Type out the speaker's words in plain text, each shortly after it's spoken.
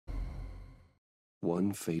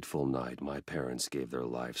One fateful night, my parents gave their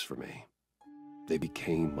lives for me. They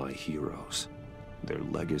became my heroes, their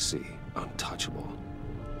legacy untouchable.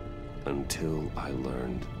 Until I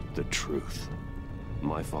learned the truth.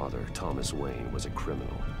 My father, Thomas Wayne, was a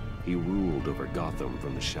criminal. He ruled over Gotham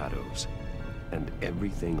from the shadows. And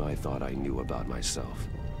everything I thought I knew about myself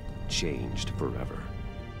changed forever.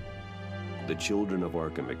 The children of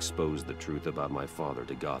Arkham exposed the truth about my father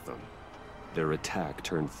to Gotham. Their attack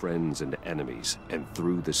turned friends into enemies and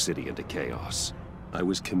threw the city into chaos. I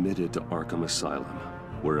was committed to Arkham Asylum,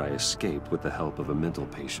 where I escaped with the help of a mental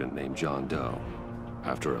patient named John Doe.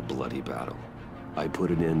 After a bloody battle, I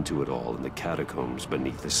put an end to it all in the catacombs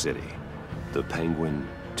beneath the city. The Penguin,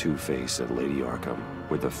 Two-Face, and Lady Arkham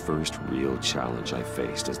were the first real challenge I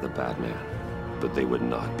faced as the Batman, but they would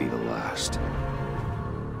not be the last.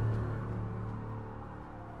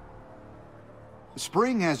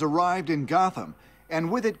 Spring has arrived in Gotham,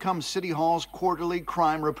 and with it comes City Hall's quarterly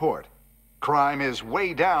crime report. Crime is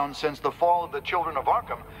way down since the fall of the Children of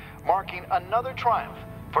Arkham, marking another triumph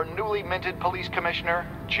for newly minted Police Commissioner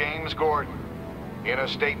James Gordon. In a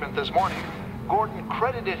statement this morning, Gordon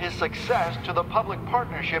credited his success to the public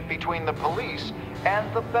partnership between the police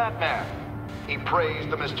and the Batman. He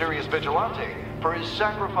praised the mysterious vigilante for his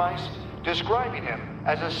sacrifice, describing him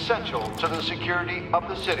as essential to the security of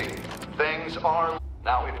the city. Things are...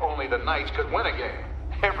 Now, if only the Knights could win a game,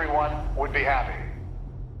 everyone would be happy.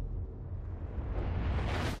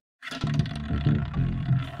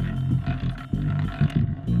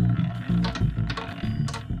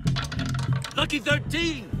 Lucky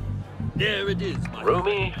 13! There it is, my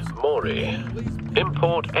Rumi Mori,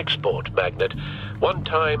 import-export magnate,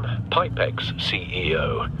 one-time Pipex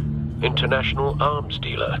CEO, international arms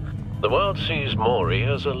dealer. The world sees Mori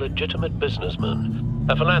as a legitimate businessman,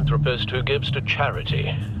 a philanthropist who gives to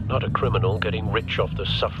charity, not a criminal getting rich off the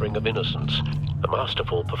suffering of innocence. A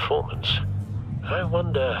masterful performance. I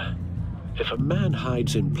wonder, if a man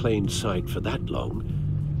hides in plain sight for that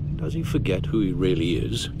long, does he forget who he really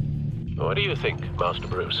is? What do you think, Master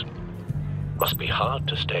Bruce? Must be hard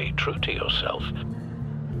to stay true to yourself.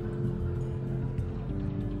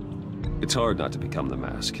 It's hard not to become the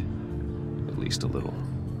Mask. At least a little.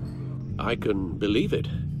 I can believe it.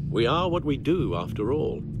 We are what we do, after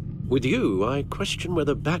all. With you, I question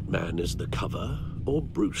whether Batman is the cover or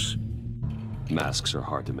Bruce. Masks are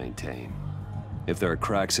hard to maintain. If there are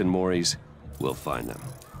cracks in Mori's, we'll find them.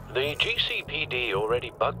 The GCPD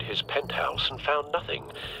already bugged his penthouse and found nothing.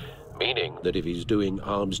 Meaning that if he's doing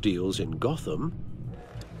arms deals in Gotham...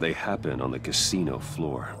 They happen on the casino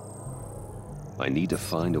floor. I need to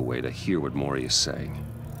find a way to hear what Mori is saying.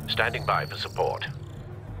 Standing by for support.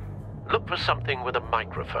 Look for something with a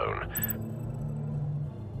microphone.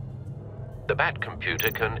 The Bat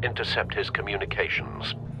computer can intercept his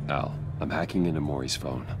communications. Al, I'm hacking into Mori's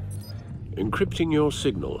phone. Encrypting your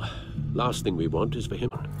signal. Last thing we want is for him...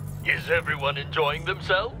 Is everyone enjoying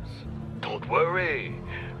themselves? Don't worry.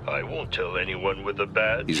 I won't tell anyone with a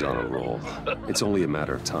badge. He's on a roll. It's only a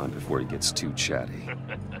matter of time before he gets too chatty.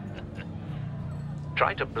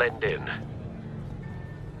 Try to blend in.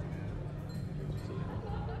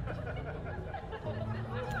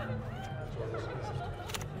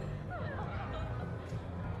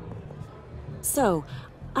 So,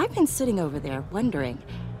 I've been sitting over there wondering,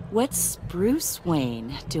 what's Bruce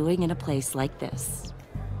Wayne doing in a place like this?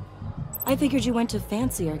 I figured you went to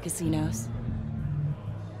fancier casinos.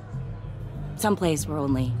 Someplace where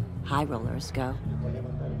only high rollers go.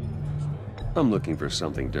 I'm looking for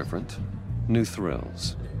something different. New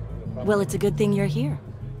thrills. Well, it's a good thing you're here.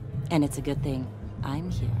 And it's a good thing I'm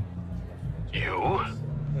here. You?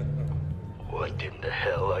 What in the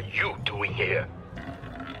hell are you doing here?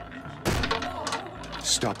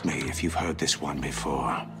 Stop me if you've heard this one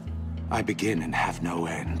before. I begin and have no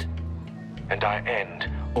end. And I end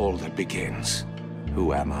all that begins.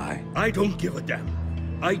 Who am I? I don't give a damn.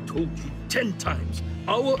 I told you 10 times.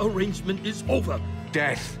 Our arrangement is over.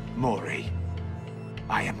 Death, Mori.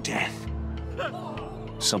 I am death.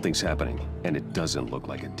 Something's happening, and it doesn't look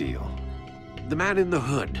like a deal. The man in the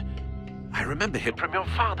hood. I remember him from your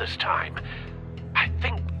father's time. I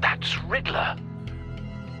think that's Riddler.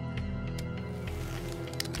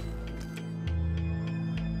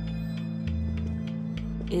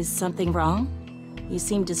 Is something wrong? You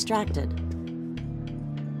seem distracted.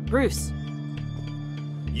 Bruce.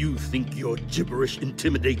 You think your gibberish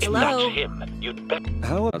intimidates me? Hello? That's him. You'd bet.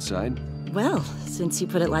 How outside? Well, since you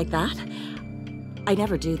put it like that, I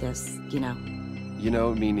never do this, you know. You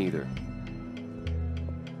know, me neither.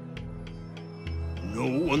 No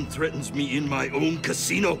one threatens me in my own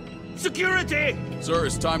casino. Security! Sir,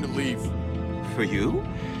 it's time to leave. For you,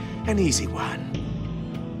 an easy one.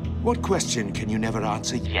 What question can you never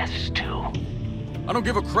answer yes to? I don't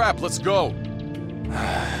give a crap, let's go.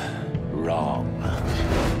 Wrong.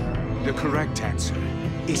 The correct answer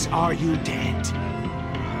is, are you dead?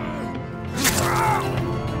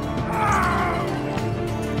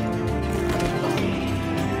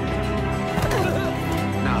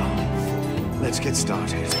 Now, let's get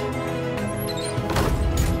started.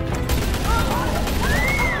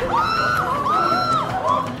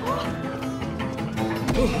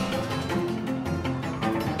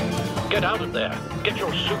 Get out of there. Get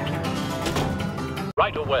your suit.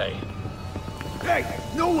 Right away. Hey,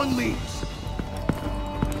 no one leaves!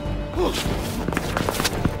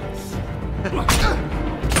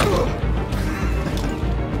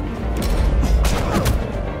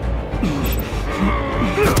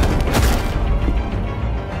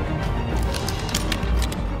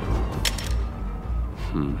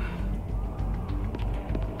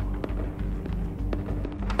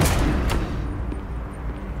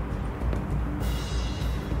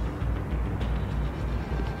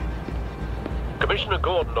 Commissioner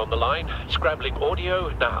Gordon on the line. Scrambling audio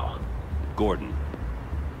now. Gordon.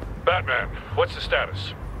 Batman, what's the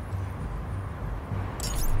status?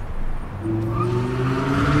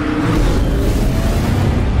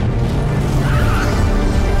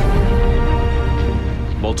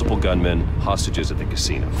 Multiple gunmen, hostages at the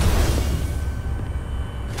casino.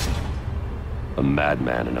 A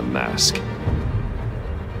madman in a mask.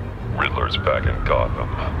 Riddler's back in Gotham.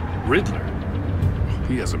 Riddler?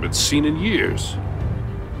 He hasn't been seen in years.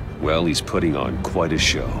 Well, he's putting on quite a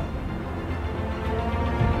show.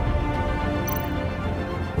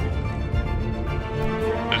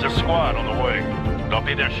 There's a squad on the way. They'll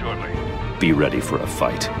be there shortly. Be ready for a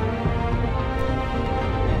fight.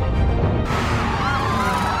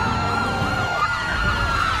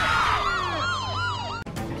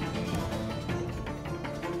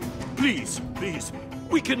 Please,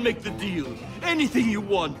 we can make the deal. Anything you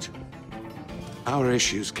want. Our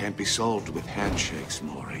issues can't be solved with handshakes,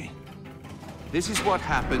 Maury. This is what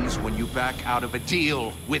happens when you back out of a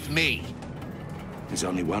deal with me. There's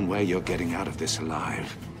only one way you're getting out of this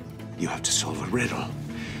alive. You have to solve a riddle.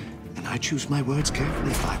 And I choose my words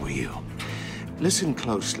carefully if I were you. Listen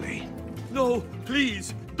closely. No,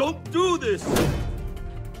 please, don't do this.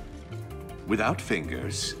 Without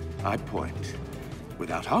fingers, I point.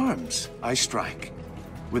 Without arms, I strike.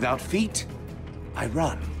 Without feet, I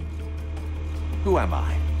run. Who am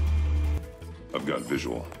I? I've got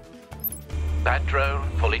visual. That drone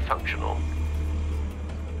fully functional.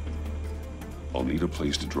 I'll need a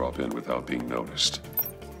place to drop in without being noticed.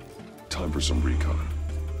 Time for some recon.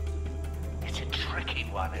 It's a tricky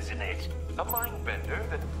one, isn't it? A mind bender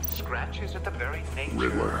that scratches at the very nature.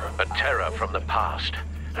 Riddler. A terror from the past.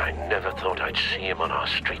 I never thought I'd see him on our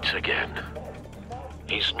streets again.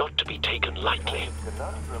 He's not to be taken lightly.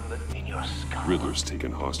 In your skull. Riddler's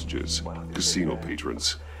taken hostages. Casino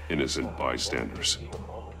patrons. Innocent bystanders.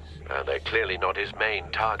 They're clearly not his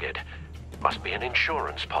main target. Must be an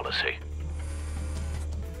insurance policy.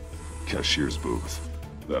 Cashier's booth.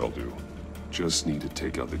 That'll do. Just need to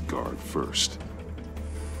take out the guard first.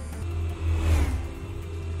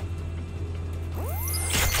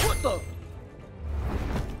 What the?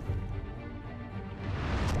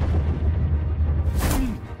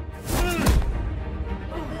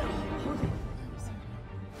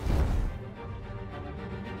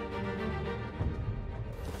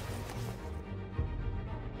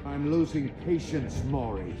 I'm losing patience,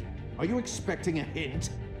 Maury. Are you expecting a hint?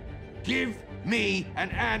 Give me an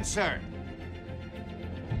answer!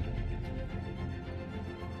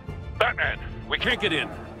 Batman, we can't get in.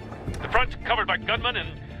 The front's covered by gunmen and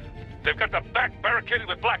they've got the back barricaded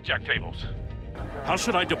with blackjack tables. How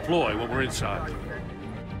should I deploy when we're inside?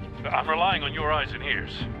 I'm relying on your eyes and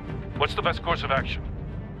ears. What's the best course of action?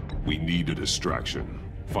 We need a distraction.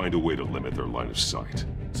 Find a way to limit their line of sight.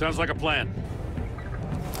 Sounds like a plan.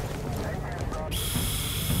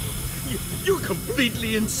 You're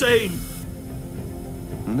completely insane.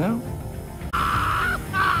 No?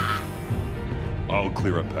 I'll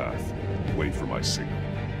clear a path. Wait for my signal.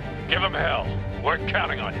 Give them hell. We're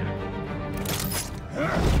counting on you.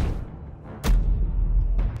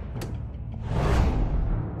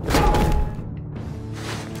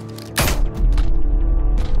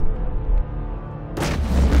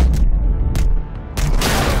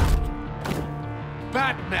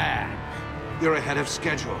 Batman! You're ahead of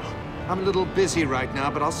schedule. I'm a little busy right now,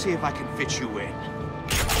 but I'll see if I can fit you in.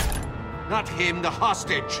 Not him, the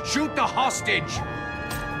hostage! Shoot the hostage!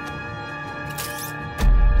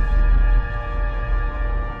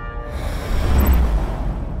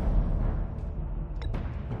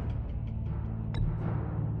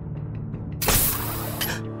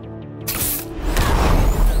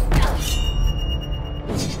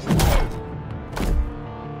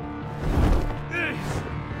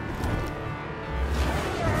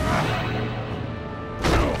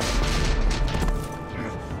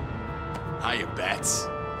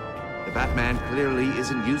 The Batman clearly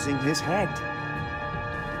isn't using his head.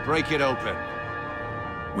 Break it open.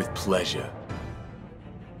 With pleasure.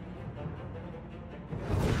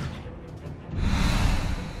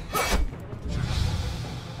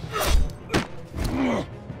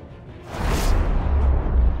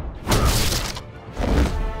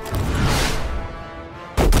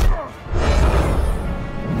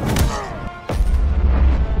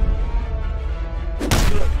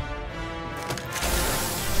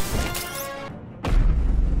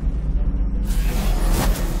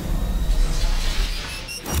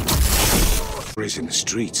 In the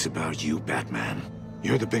streets about you, Batman.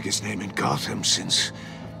 You're the biggest name in Gotham since...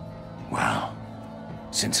 well,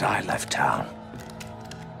 since I left town.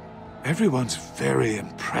 Everyone's very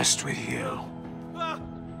impressed with you.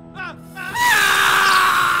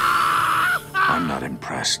 I'm not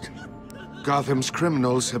impressed. Gotham's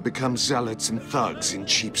criminals have become zealots and thugs in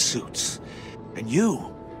cheap suits. And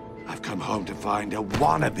you, I've come home to find a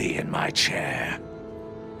wannabe in my chair.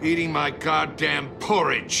 Eating my goddamn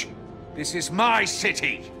porridge. This is my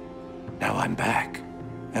city! Now I'm back,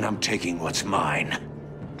 and I'm taking what's mine.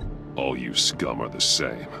 All you scum are the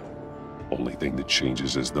same. Only thing that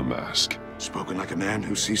changes is the mask. Spoken like a man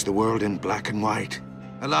who sees the world in black and white.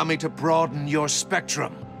 Allow me to broaden your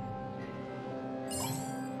spectrum.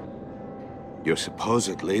 You're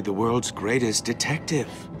supposedly the world's greatest detective.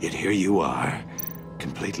 Yet here you are,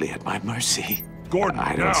 completely at my mercy. Gordon,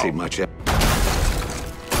 I don't see much...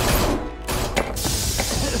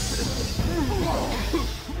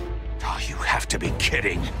 to be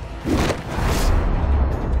kidding.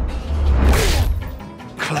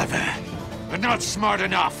 Clever, but not smart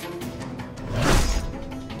enough.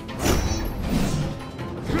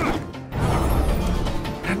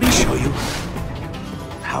 Let me show you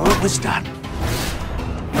how it was done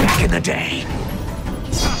back in the day.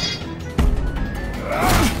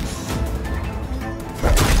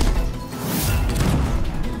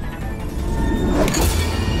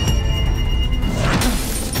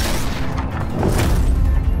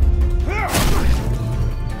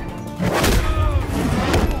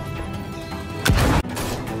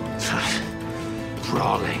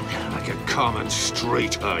 Common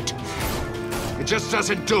street hood. It just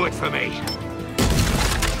doesn't do it for me.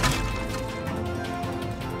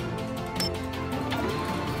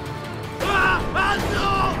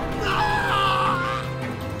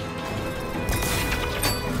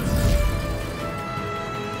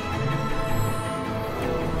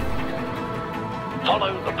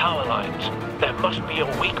 Follow the power lines. There must be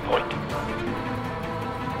a weak point.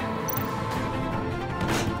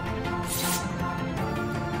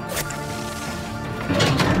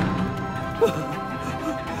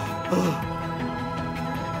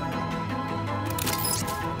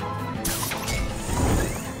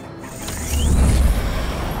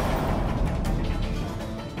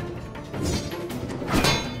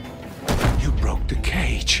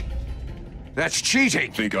 That's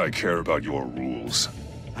cheating! Think I care about your rules?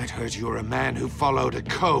 I'd heard you were a man who followed a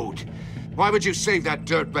code. Why would you save that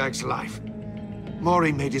dirtbag's life?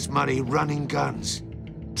 Mori made his money running guns,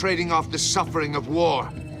 trading off the suffering of war.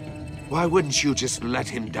 Why wouldn't you just let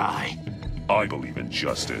him die? I believe in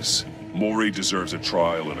justice. Mori deserves a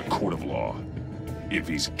trial in a court of law. If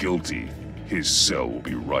he's guilty, his cell will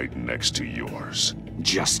be right next to yours.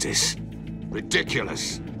 Justice?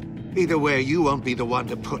 Ridiculous. Either way, you won't be the one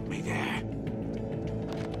to put me there.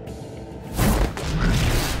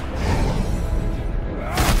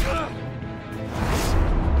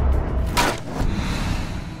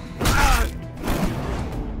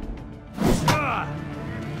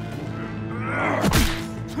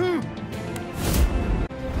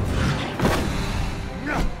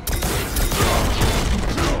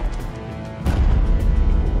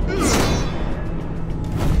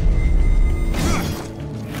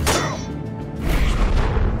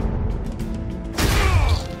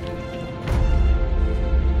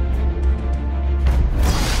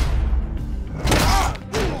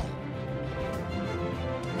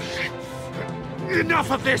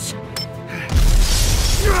 Enough of this!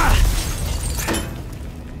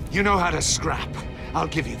 You know how to scrap. I'll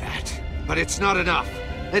give you that. But it's not enough.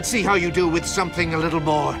 Let's see how you do with something a little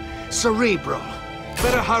more cerebral.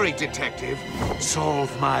 Better hurry, detective.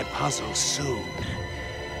 Solve my puzzle soon.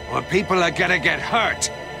 Or people are gonna get hurt.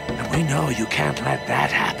 And we know you can't let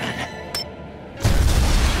that happen.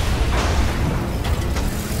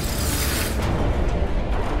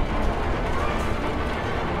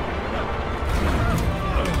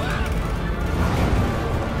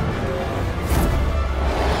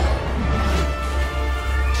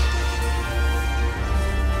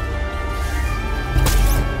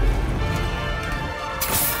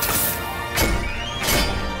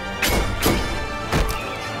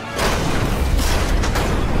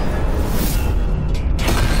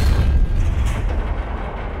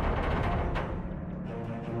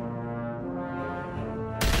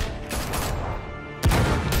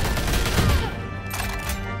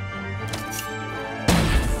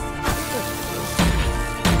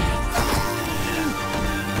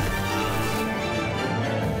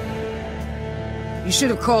 You should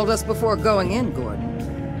have called us before going in,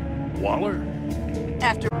 Gordon. Waller?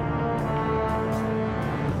 After...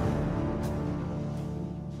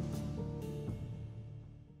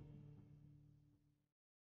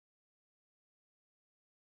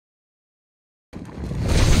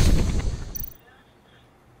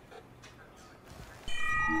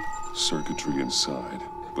 Circuitry inside,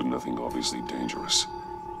 but nothing obviously dangerous.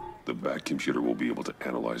 The back computer will be able to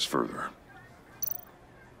analyze further.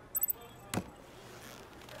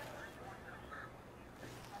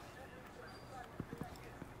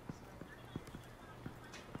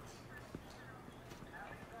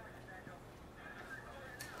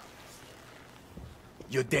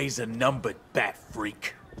 Your days are numbered, bat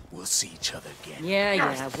freak. We'll see each other again.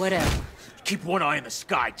 Yeah, whatever. Keep one eye in the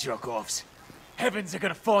sky, jerk-offs. Heavens are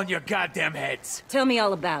gonna fall on your goddamn heads. Tell me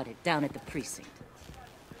all about it, down at the precinct.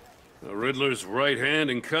 The Riddler's right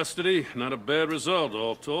hand in custody. Not a bad result,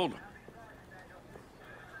 all told.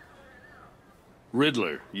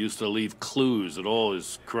 Riddler used to leave clues at all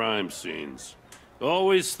his crime scenes.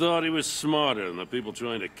 Always thought he was smarter than the people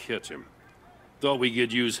trying to catch him. Thought we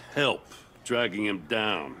could use help dragging him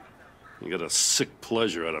down. He got a sick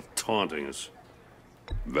pleasure out of taunting us.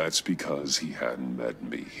 That's because he hadn't met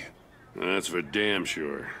me. That's for damn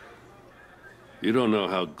sure. You don't know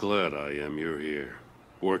how glad I am you're here,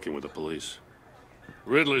 working with the police.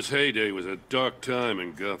 Riddler's heyday was a dark time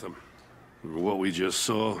in Gotham. What we just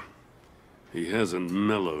saw, he hasn't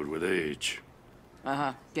mellowed with age.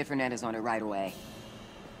 Uh-huh. Get Fernandez on it right away.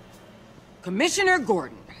 Commissioner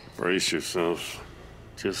Gordon. Brace yourselves.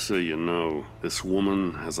 Just so you know, this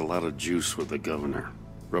woman has a lot of juice with the governor.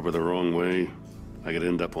 Rub her the wrong way, I could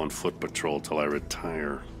end up on foot patrol till I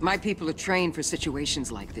retire. My people are trained for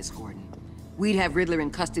situations like this, Gordon. We'd have Riddler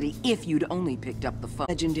in custody if you'd only picked up the phone.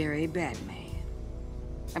 Legendary Batman.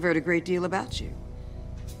 I've heard a great deal about you.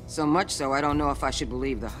 So much so, I don't know if I should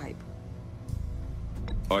believe the hype.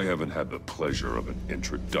 I haven't had the pleasure of an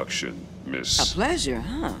introduction, Miss... A pleasure,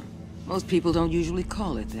 huh? Most people don't usually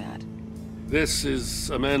call it that. This is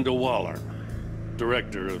Amanda Waller,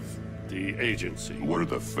 director of the agency. What are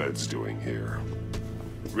the feds doing here?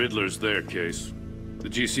 Riddler's their case. The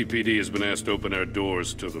GCPD has been asked to open our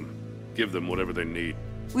doors to them. Give them whatever they need.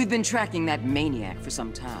 We've been tracking that maniac for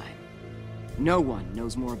some time. No one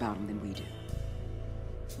knows more about him than we do.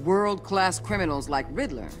 World-class criminals like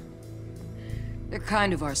Riddler. They're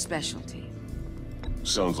kind of our specialty.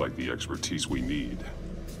 Sounds like the expertise we need.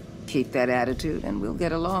 Keep that attitude and we'll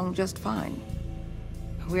get along just fine.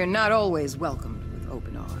 We're not always welcomed with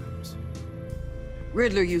open arms.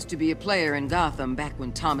 Riddler used to be a player in Gotham back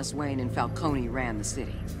when Thomas Wayne and Falcone ran the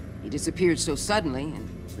city. He disappeared so suddenly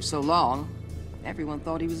and for so long, everyone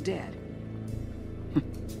thought he was dead.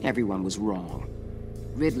 Everyone was wrong.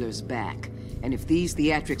 Riddler's back, and if these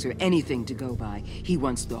theatrics are anything to go by, he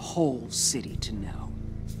wants the whole city to know.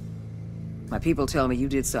 My people tell me you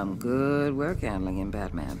did some good work handling him,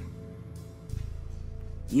 Batman.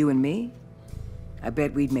 You and me? I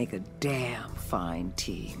bet we'd make a damn fine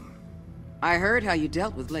team. I heard how you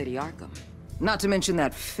dealt with Lady Arkham. Not to mention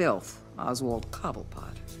that filth, Oswald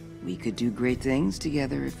Cobblepot. We could do great things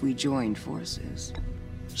together if we joined forces.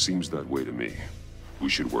 Seems that way to me. We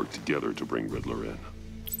should work together to bring Riddler in.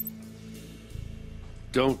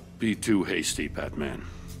 Don't be too hasty, Batman.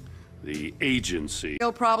 The agency... The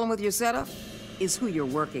real problem with your setup is who you're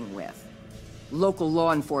working with. Local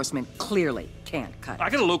law enforcement clearly can't cut it. I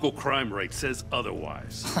got a local crime rate says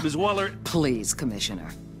otherwise. Ms. Waller... Please, Commissioner.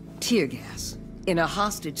 Tear gas. In a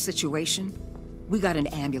hostage situation, we got an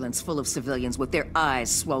ambulance full of civilians with their eyes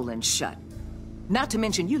swollen shut. Not to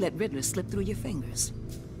mention you let Riddler slip through your fingers.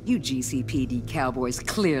 You GCPD cowboys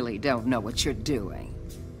clearly don't know what you're doing.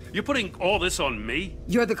 You're putting all this on me?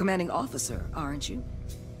 You're the commanding officer, aren't you?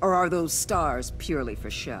 Or are those stars purely for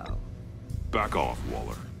show? Back off,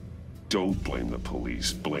 Waller. Don't blame the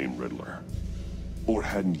police, blame Riddler. Or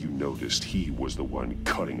hadn't you noticed he was the one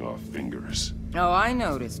cutting off fingers? Oh, I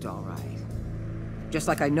noticed, all right. Just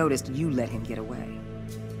like I noticed you let him get away.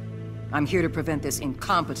 I'm here to prevent this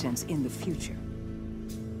incompetence in the future.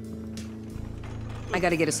 I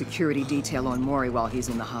gotta get a security detail on Mori while he's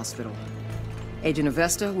in the hospital. Agent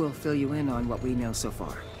Avesta will fill you in on what we know so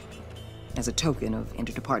far, as a token of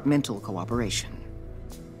interdepartmental cooperation.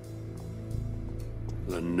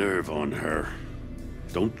 The nerve on her.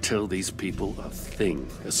 Don't tell these people a thing,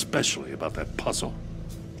 especially about that puzzle.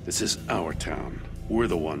 This is our town. We're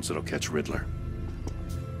the ones that'll catch Riddler.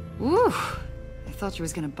 Ooh, I thought you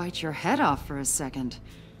was gonna bite your head off for a second.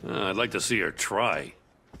 I'd like to see her try.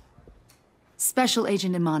 Special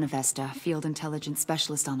Agent Iman Avesta, Field Intelligence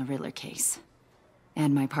Specialist on the Riddler case.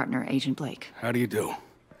 And my partner, Agent Blake. How do you do?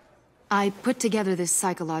 I put together this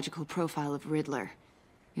psychological profile of Riddler.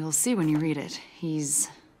 You'll see when you read it. He's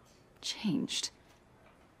changed.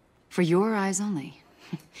 For your eyes only,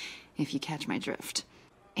 if you catch my drift.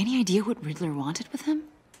 Any idea what Riddler wanted with him?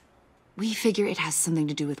 We figure it has something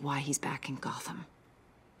to do with why he's back in Gotham.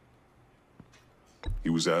 He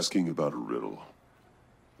was asking about a riddle.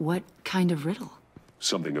 What kind of riddle?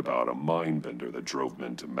 Something about a mindbender that drove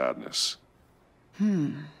men to madness.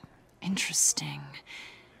 Interesting.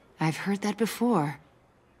 I've heard that before.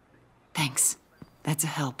 Thanks. That's a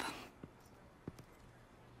help.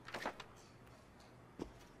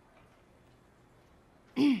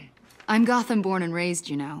 I'm Gotham born and raised,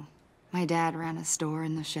 you know. My dad ran a store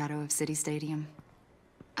in the shadow of City Stadium.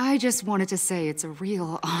 I just wanted to say it's a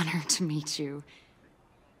real honor to meet you.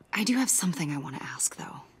 I do have something I want to ask,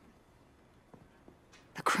 though.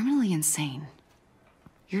 The criminally insane.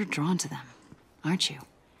 You're drawn to them, aren't you?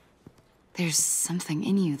 There's something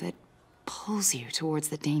in you that pulls you towards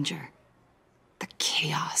the danger. The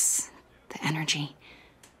chaos, the energy.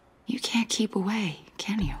 You can't keep away,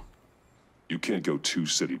 can you? You can't go 2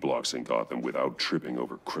 city blocks in Gotham without tripping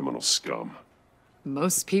over criminal scum.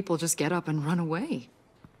 Most people just get up and run away.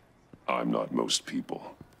 I'm not most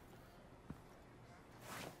people.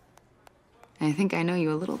 I think I know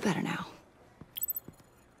you a little better now.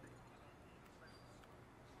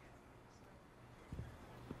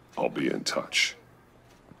 I'll be in touch.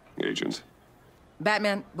 Agent.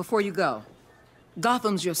 Batman, before you go,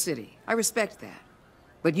 Gotham's your city. I respect that.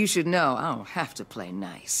 But you should know I don't have to play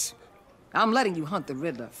nice. I'm letting you hunt the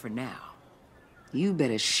Riddler for now. You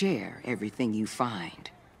better share everything you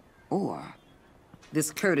find. Or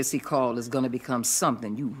this courtesy call is gonna become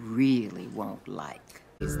something you really won't like.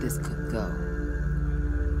 As this could go.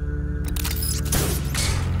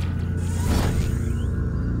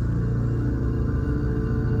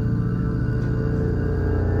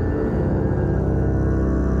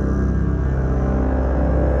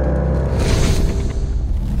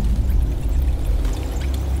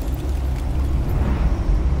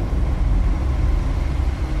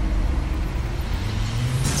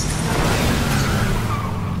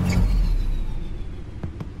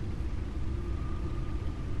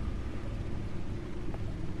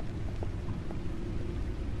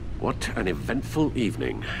 What an eventful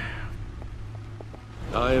evening.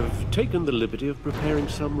 I've taken the liberty of preparing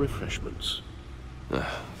some refreshments.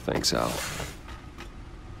 Thanks, Al.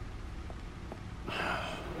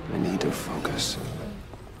 I need to focus.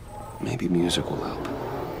 Maybe music will help.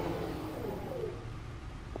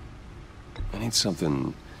 I need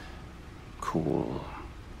something cool.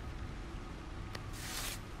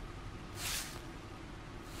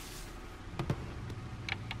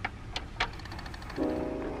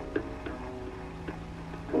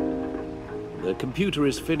 The computer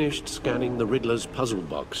is finished scanning the Riddler's puzzle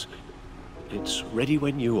box. It's ready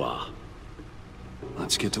when you are.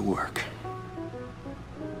 Let's get to work.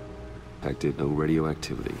 Detected no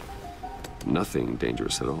radioactivity. Nothing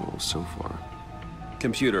dangerous at all so far.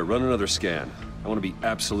 Computer, run another scan. I want to be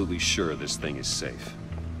absolutely sure this thing is safe.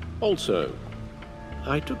 Also,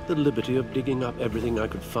 I took the liberty of digging up everything I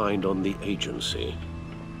could find on the agency.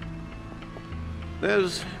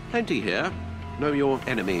 There's plenty here. Know your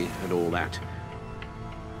enemy and all that.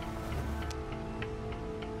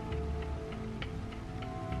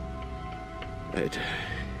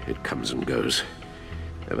 It comes and goes.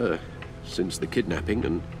 Ever since the kidnapping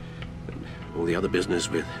and all the other business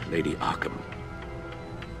with Lady Arkham.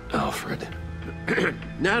 Alfred.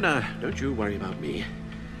 No, don't you worry about me.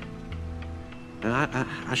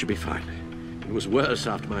 I should be fine. It was worse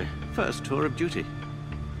after my first tour of duty.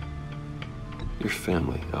 Your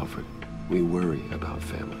family, Alfred. We worry about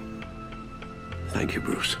family. Thank you,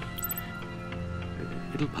 Bruce.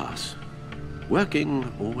 It'll pass.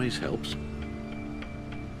 Working always helps.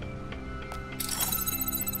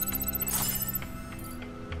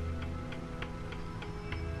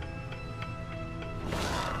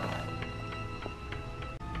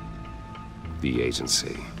 The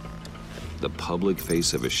agency. The public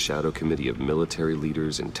face of a shadow committee of military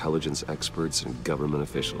leaders, intelligence experts, and government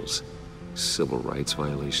officials. Civil rights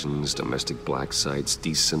violations, domestic black sites,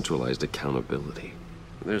 decentralized accountability.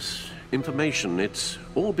 This information, it's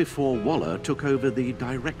all before Waller took over the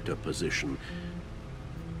director position.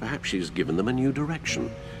 Perhaps she's given them a new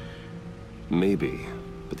direction. Maybe,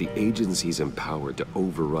 but the agency's empowered to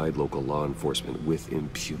override local law enforcement with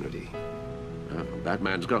impunity.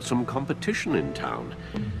 Batman's got some competition in town.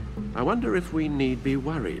 I wonder if we need be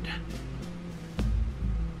worried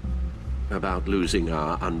about losing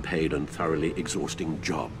our unpaid and thoroughly exhausting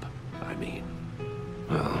job, I mean.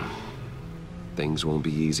 Well, things won't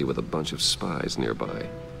be easy with a bunch of spies nearby.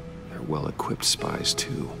 They're well-equipped spies,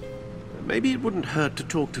 too. Maybe it wouldn't hurt to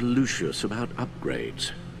talk to Lucius about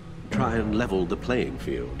upgrades. Try and level the playing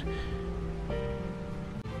field.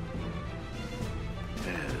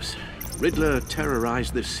 Yes, Riddler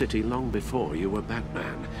terrorized this city long before you were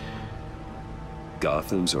Batman.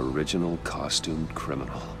 Gotham's original costumed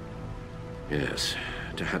criminal. Yes,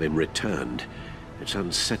 to have him returned, it's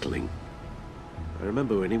unsettling. I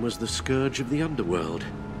remember when he was the scourge of the underworld.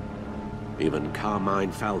 Even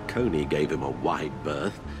Carmine Falcone gave him a wide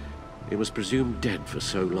berth. He was presumed dead for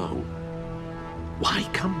so long. Why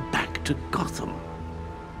come back to Gotham?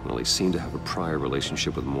 Well, he seemed to have a prior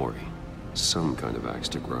relationship with Mori. Some kind of axe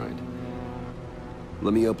to grind.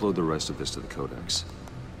 Let me upload the rest of this to the Codex.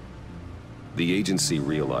 The agency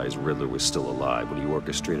realized Riddler was still alive when he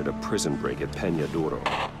orchestrated a prison break at Peña Duro.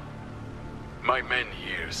 My men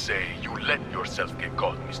here say you let yourself get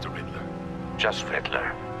caught, Mr. Riddler. Just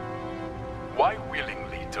Riddler. Why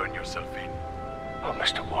willingly turn yourself in? Oh,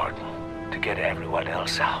 Mr. Warden, to get everyone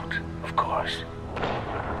else out, of course.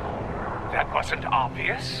 That wasn't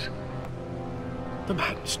obvious. The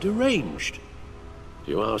man's deranged. If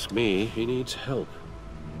you ask me, he needs help.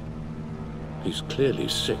 He's clearly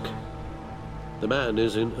sick. The man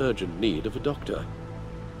is in urgent need of a doctor.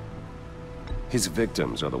 His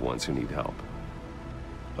victims are the ones who need help.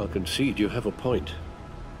 I'll concede you have a point.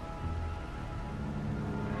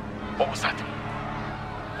 What was that?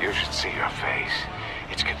 You should see your face.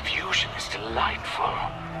 Its confusion is delightful.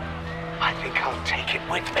 I think I'll take it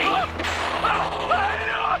with me.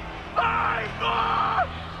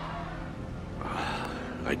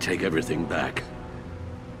 I take everything back.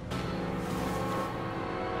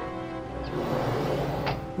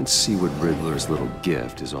 Let's see what Riddler's little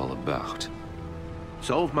gift is all about.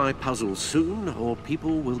 Solve my puzzle soon, or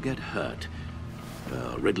people will get hurt.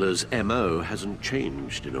 Riddler's MO hasn't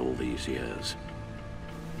changed in all these years.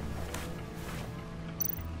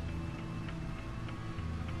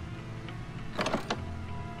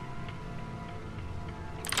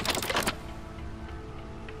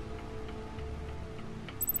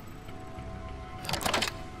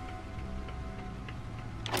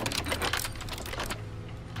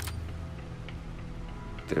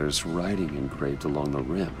 There's writing engraved along the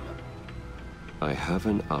rim. I have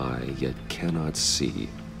an eye, yet cannot see.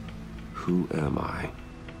 Who am I?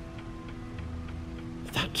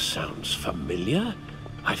 That sounds familiar.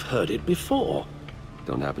 I've heard it before.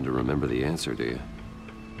 Don't happen to remember the answer, do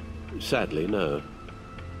you? Sadly, no.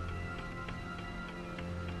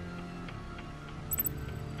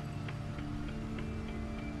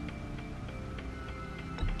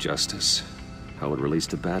 Justice? How it relates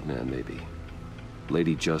to Batman, maybe.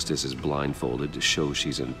 Lady Justice is blindfolded to show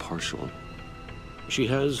she's impartial. She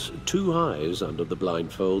has two eyes under the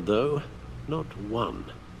blindfold, though, not one.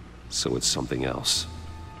 So it's something else.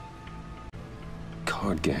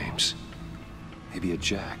 Card games. Maybe a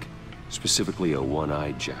jack. Specifically a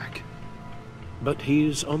one-eyed jack. But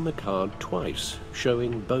he's on the card twice,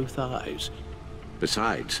 showing both eyes.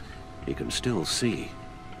 Besides, he can still see.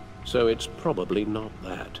 So it's probably not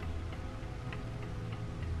that.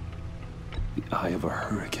 The eye of a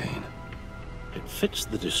hurricane. It fits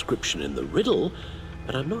the description in the riddle,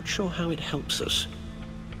 but I'm not sure how it helps us.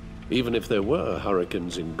 Even if there were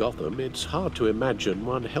hurricanes in Gotham, it's hard to imagine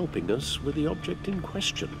one helping us with the object in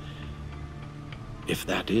question. If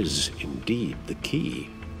that is indeed the key.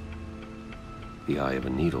 The eye of a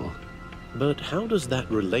needle. But how does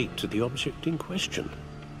that relate to the object in question?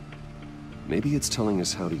 Maybe it's telling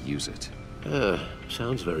us how to use it.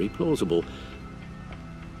 Sounds very plausible.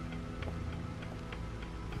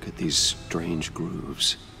 Look at these strange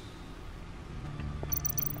grooves.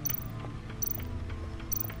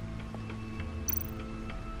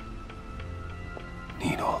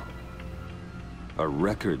 Needle. A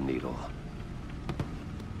record needle.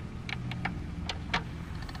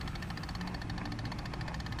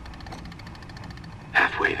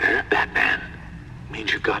 Halfway there, Batman.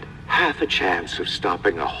 Means you've got half a chance of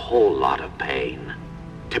stopping a whole lot of pain.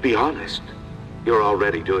 To be honest, you're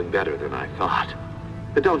already doing better than I thought.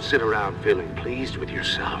 But don't sit around feeling pleased with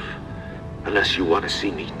yourself, unless you want to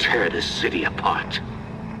see me tear this city apart.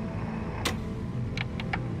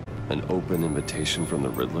 An open invitation from the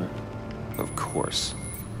Riddler? Of course.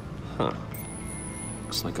 Huh.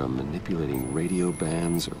 Looks like I'm manipulating radio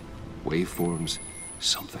bands or waveforms.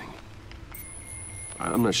 Something.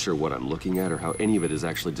 I'm not sure what I'm looking at or how any of it is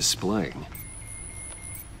actually displaying.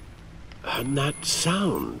 And that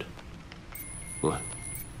sound. What?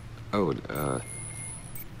 Oh,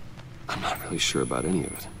 I'm not really sure about any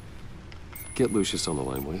of it. Get Lucius on the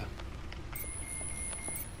line, will you?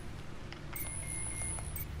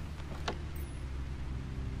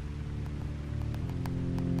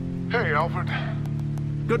 Hey, Alfred.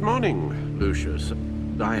 Good morning, Lucius.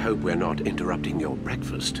 I hope we're not interrupting your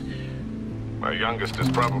breakfast. My youngest is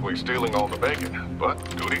probably stealing all the bacon, but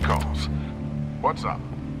duty calls. What's up?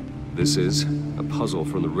 This is a puzzle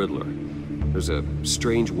from the Riddler. There's a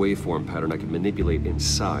strange waveform pattern I can manipulate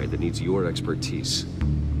inside that needs your expertise.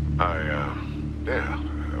 Yeah,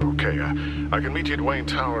 okay. I can meet you at Wayne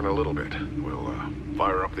Tower in a little bit. We'll,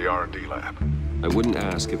 fire up the R&D lab. I wouldn't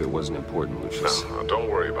ask if it wasn't important, Lucius. No, don't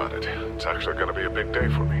worry about it. It's actually gonna be a big day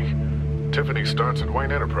for me. Tiffany starts at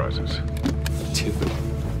Wayne Enterprises. Tiffany?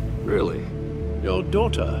 Really? Your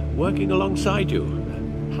daughter working alongside you.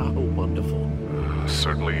 How wonderful.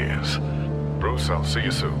 Certainly is. Bruce, I'll see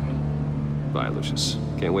you soon. Bye, Lucius.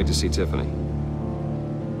 Can't wait to see Tiffany.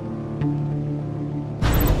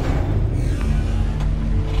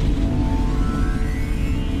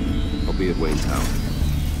 I'll be at Wayne Tower.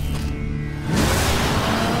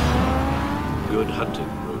 Good hunting,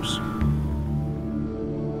 Bruce.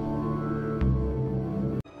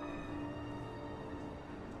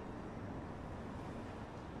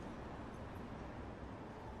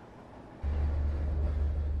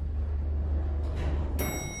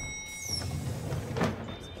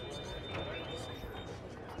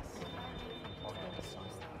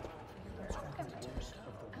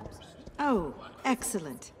 Oh,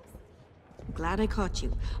 excellent. I'm glad I caught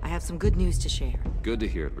you. I have some good news to share. Good to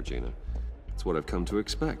hear it, Regina. It's what I've come to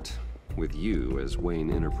expect, with you as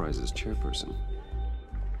Wayne Enterprises chairperson.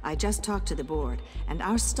 I just talked to the board, and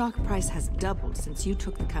our stock price has doubled since you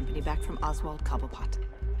took the company back from Oswald Cobblepot.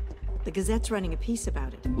 The Gazette's running a piece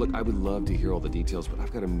about it. Look, I would love to hear all the details, but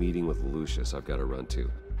I've got a meeting with Lucius I've got to run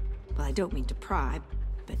to. Well, I don't mean to pry,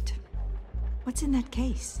 but what's in that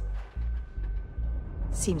case?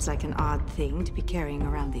 Seems like an odd thing to be carrying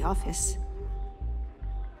around the office.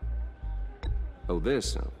 Oh,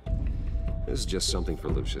 this? No. This is just something for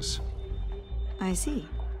Lucius. I see.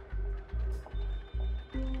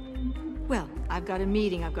 Well, I've got a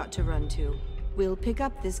meeting I've got to run to. We'll pick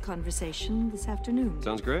up this conversation this afternoon.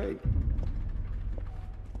 Sounds great.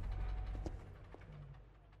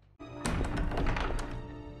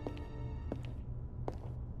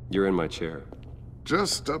 You're in my chair.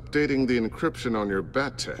 Just updating the encryption on your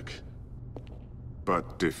bat tech.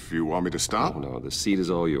 But if you want me to stop? Oh, no, the seat is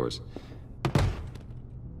all yours.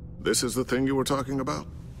 This is the thing you were talking about?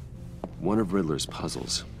 One of Riddler's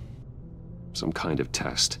puzzles. Some kind of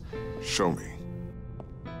test. Show me.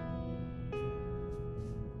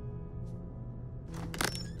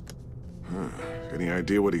 Any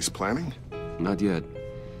idea what he's planning? Not yet.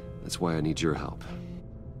 That's why I need your help.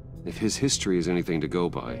 If his history is anything to go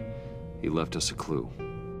by, he left us a clue.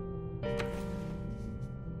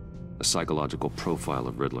 A psychological profile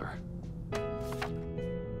of Riddler.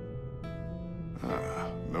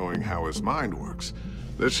 Knowing how his mind works,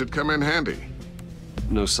 this should come in handy.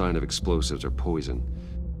 No sign of explosives or poison.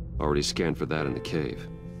 Already scanned for that in the cave.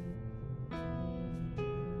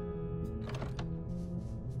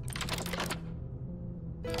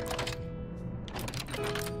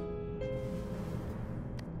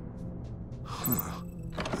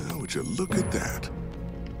 Would you look at that?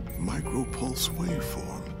 Micropulse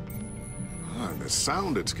waveform. And the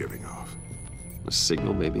sound it's giving off. A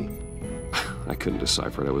signal, maybe? I couldn't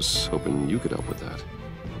decipher it. I was hoping you could help with that.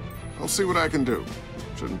 I'll see what I can do.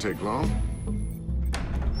 Shouldn't take long.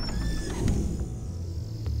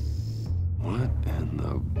 What in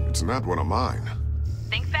the... It's not one of mine.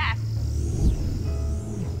 Think fast.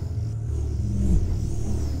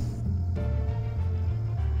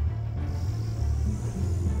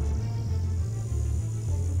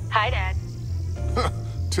 Hi, Dad.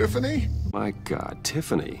 Tiffany? My God,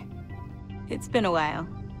 Tiffany. It's been a while.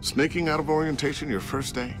 Sneaking out of orientation your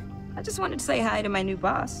first day? I just wanted to say hi to my new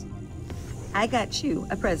boss. I got you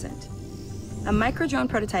a present. A micro-drone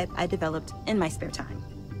prototype I developed in my spare time.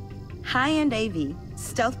 High-end AV,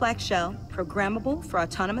 stealth black shell, programmable for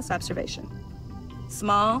autonomous observation.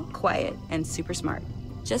 Small, quiet, and super smart.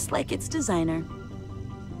 Just like its designer.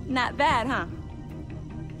 Not bad, huh?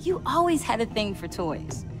 You always had a thing for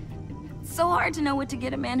toys. So hard to know what to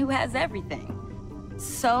get a man who has everything.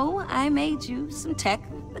 So I made you some tech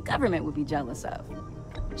the government would be jealous of.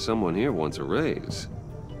 Someone here wants a raise.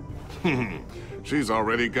 She's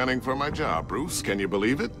already gunning for my job, Bruce. Can you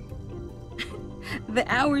believe it? The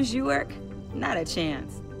hours you work? Not a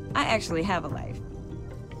chance. I actually have a life.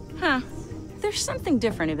 Huh. There's something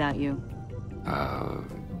different about you.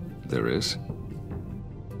 There is?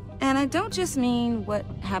 And I don't just mean what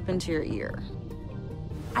happened to your ear.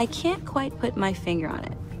 I can't quite put my finger on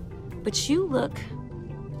it. But you look...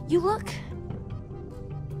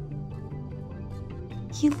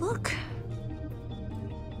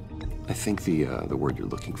 I think the word you're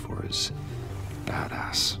looking for is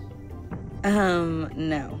badass.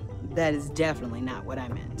 No. That is definitely not what I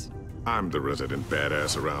meant. I'm the resident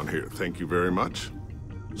badass around here. Thank you very much.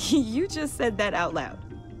 You just said that out loud.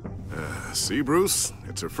 See, Bruce?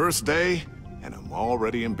 It's her first day, and I'm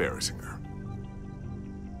already embarrassing her.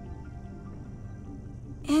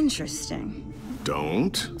 Interesting.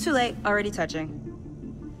 Don't. Too late. Already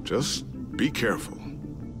touching. Just be careful.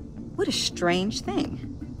 What a strange thing.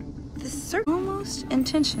 This almost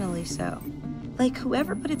intentionally so. Like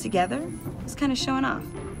whoever put it together was kind of showing off.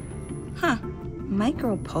 Huh.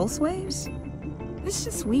 Micro pulse waves? It's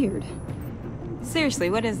just weird. Seriously,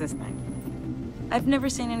 what is this thing? I've never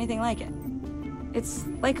seen anything like it. It's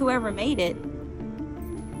like whoever made it.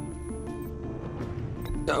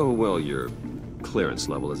 Oh, well, your clearance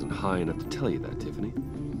level isn't high enough to tell you that, Tiffany.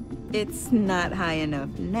 It's not high enough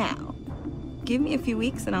now. Give me a few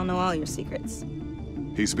weeks and I'll know all your secrets.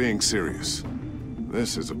 He's being serious.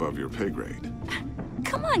 This is above your pay grade.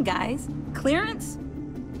 Come on, guys. Clearance?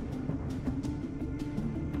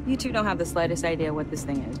 You two don't have the slightest idea what this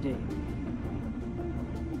thing is, do you?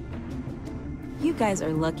 You guys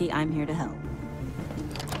are lucky I'm here to help.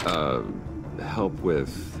 Help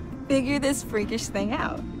with... Figure this freakish thing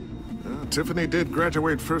out. Tiffany did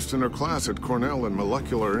graduate first in her class at Cornell in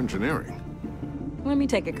molecular engineering. Let me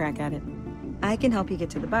take a crack at it. I can help you get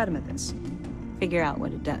to the bottom of this. Figure out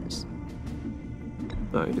what it does.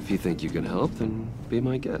 All right, if you think you can help, then be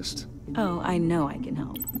my guest. Oh, I know I can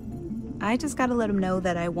help. I just gotta let him know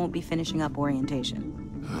that I won't be finishing up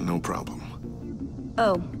orientation. No problem.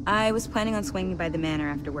 Oh, I was planning on swinging by the manor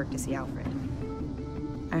after work to see Alfred.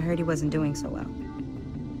 I heard he wasn't doing so well.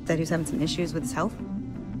 That he was having some issues with his health?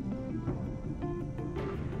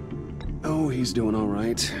 Oh, he's doing all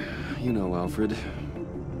right. You know Alfred.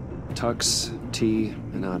 Tux, tea,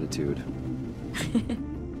 and attitude.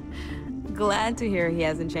 Glad to hear he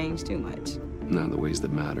hasn't changed too much. Not in the ways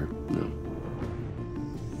that matter, no.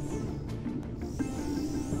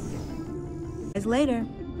 As later.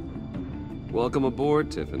 Welcome aboard,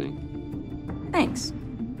 Tiffany. Thanks,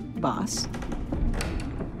 boss.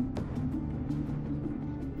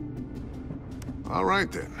 All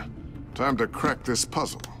right, then. Time to crack this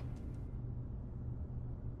puzzle.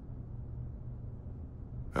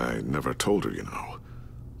 I never told her, you know.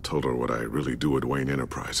 Told her what I really do at Wayne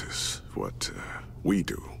Enterprises. What, we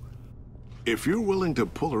do. If you're willing to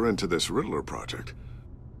pull her into this Riddler project,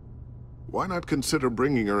 why not consider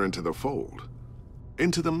bringing her into the fold?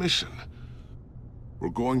 Into the mission? We're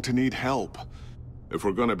going to need help if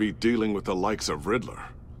we're going to be dealing with the likes of Riddler.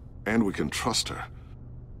 And we can trust her.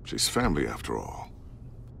 She's family, after all.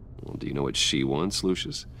 Well, do you know what she wants,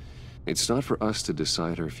 Lucius? It's not for us to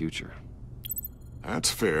decide her future. That's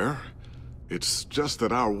fair. It's just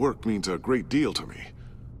that our work means a great deal to me.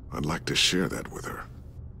 I'd like to share that with her.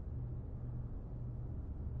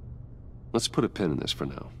 Let's put a pin in this for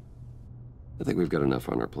now. I think we've got enough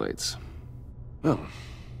on our plates. Well,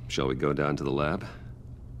 shall we go down to the lab?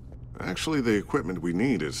 Actually, the equipment we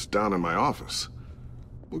need is down in my office.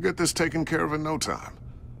 We'll get this taken care of in no time.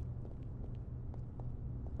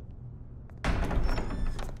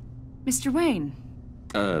 Mr. Wayne.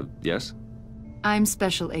 Yes? I'm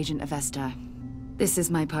Special Agent Avesta. This is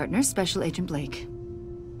my partner, Special Agent Blake.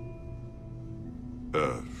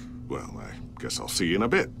 Well, I guess I'll see you in a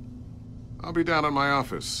bit. I'll be down in my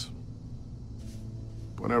office.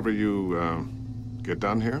 Whenever you, get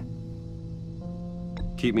done here.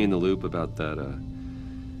 Keep me in the loop about that,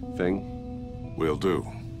 thing. Will do.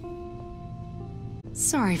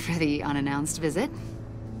 Sorry for the unannounced visit.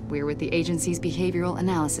 We're with the agency's Behavioral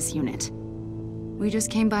Analysis Unit. We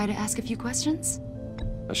just came by to ask a few questions.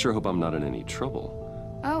 I sure hope I'm not in any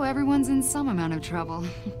trouble. Oh, everyone's in some amount of trouble.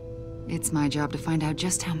 It's my job to find out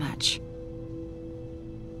just how much.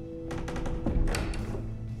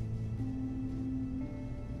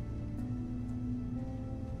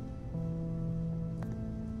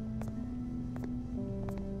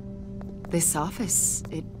 This office,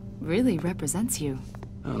 it really represents you.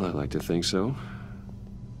 Well, I like to think so.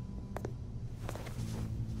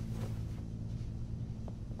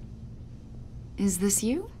 Is this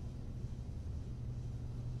you?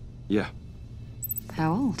 Yeah.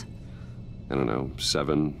 How old? I don't know,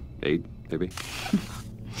 7, 8, maybe?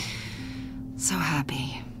 So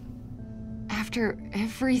happy. After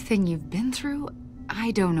everything you've been through,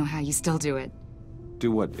 I don't know how you still do it.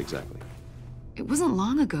 Do what, exactly? It wasn't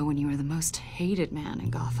long ago when you were the most hated man in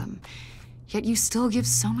Gotham, yet you still give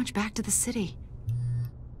so much back to the city.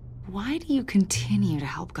 Why do you continue to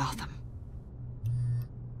help Gotham?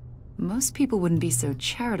 Most people wouldn't be so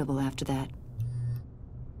charitable after that.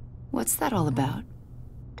 What's that all about?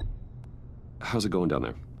 How's it going down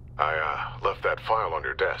there? I left that file on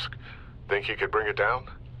your desk. Think you could bring it down?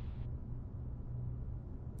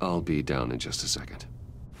 I'll be down in just a second.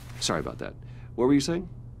 Sorry about that. What were you saying?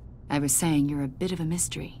 I was saying you're a bit of a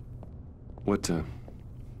mystery. What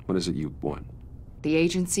is it you want? The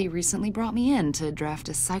agency recently brought me in to draft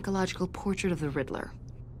a psychological portrait of the Riddler.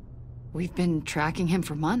 We've been tracking him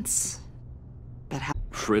for months. But how—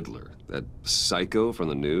 Riddler? That psycho from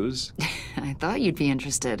the news? I thought you'd be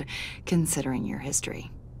interested, considering your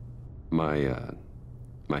history. My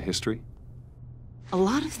history? A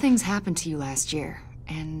lot of things happened to you last year,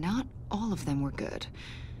 and not all of them were good.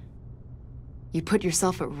 You put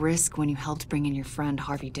yourself at risk when you helped bring in your friend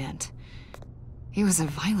Harvey Dent. He was a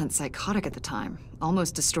violent psychotic at the time,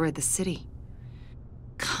 almost destroyed the city.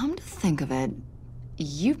 Come to think of it,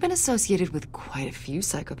 you've been associated with quite a few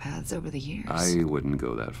psychopaths over the years. I wouldn't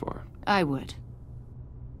go that far. I would.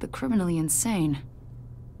 The criminally insane.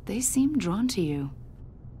 They seem drawn to you.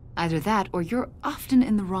 Either that, or you're often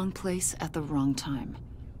in the wrong place at the wrong time.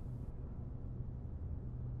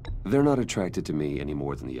 They're not attracted to me any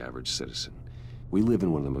more than the average citizen. We live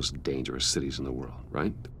in one of the most dangerous cities in the world,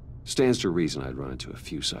 right? Stands to reason I'd run into a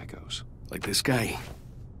few psychos. Like this guy.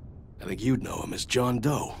 I think you'd know him as John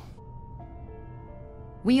Doe.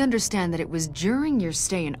 We understand that it was during your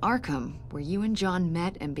stay in Arkham where you and John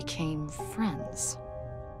met and became friends.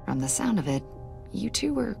 From the sound of it, you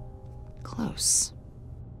two were close.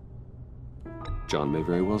 John may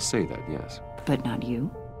very well say that, yes. But not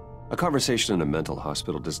you? A conversation in a mental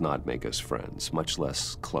hospital does not make us friends, much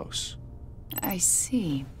less close. I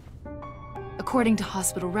see. According to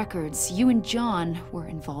hospital records, you and John were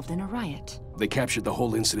involved in a riot. They captured the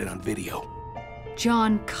whole incident on video.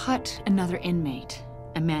 John cut another inmate,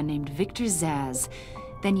 a man named Victor Zsasz.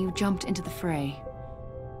 Then you jumped into the fray.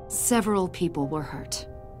 Several people were hurt.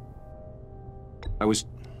 I was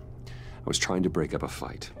trying to break up a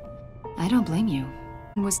fight. I don't blame you.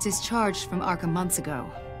 He was discharged from Arkham months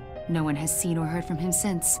ago. No one has seen or heard from him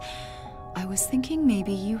since. I was thinking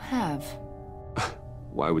maybe you have.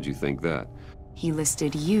 Why would you think that? He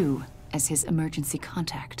listed you as his emergency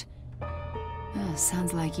contact.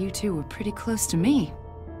 Sounds like you two were pretty close to me.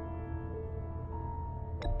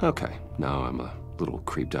 Okay, now I'm a little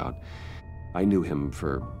creeped out. I knew him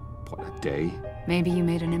for, what, a day? Maybe you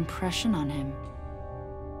made an impression on him.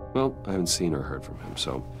 Well, I haven't seen or heard from him,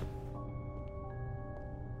 so...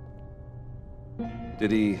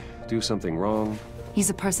 Did he do something wrong? He's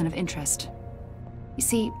a person of interest. You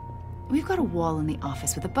see, we've got a wall in the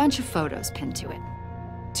office with a bunch of photos pinned to it.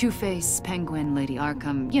 Two-Face, Penguin, Lady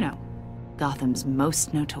Arkham, you know, Gotham's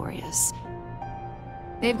most notorious.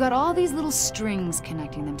 They've got all these little strings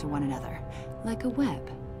connecting them to one another, like a web.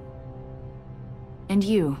 And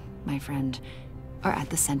you, my friend, are at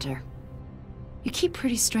the center. You keep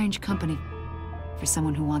pretty strange company for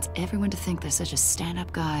someone who wants everyone to think they're such a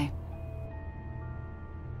stand-up guy.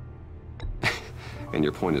 And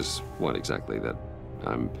your point is what exactly? That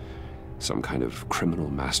I'm some kind of criminal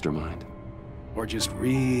mastermind? Or just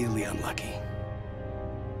really unlucky?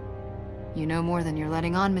 You know more than you're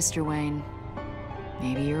letting on, Mr. Wayne.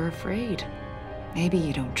 Maybe you're afraid. Maybe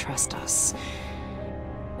you don't trust us.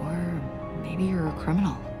 Or maybe you're a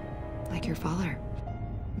criminal, like your father.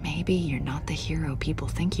 Maybe you're not the hero people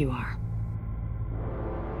think you are.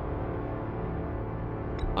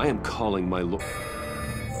 I am calling my lord.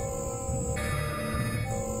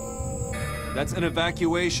 That's an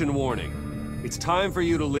evacuation warning. It's time for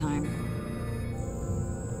you to leave.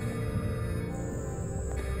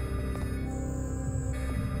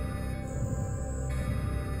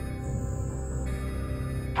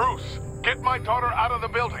 Bruce, get my daughter out of the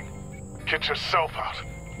building. Get yourself out.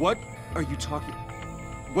 What are you talking?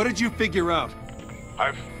 What did you figure out?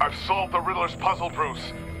 I've solved the Riddler's puzzle,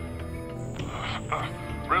 Bruce.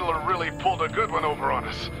 Riddler really pulled a good one over on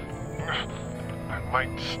us. I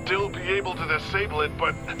might still be able to disable it,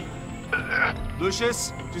 but...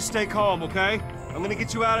 Lucius, just stay calm, okay? I'm gonna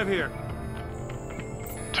get you out of here.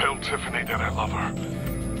 Tell Tiffany that I love her.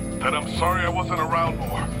 That I'm sorry I wasn't around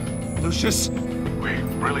more. Lucius! We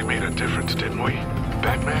really made a difference, didn't we,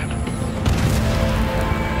 Batman?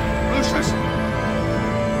 Lucius!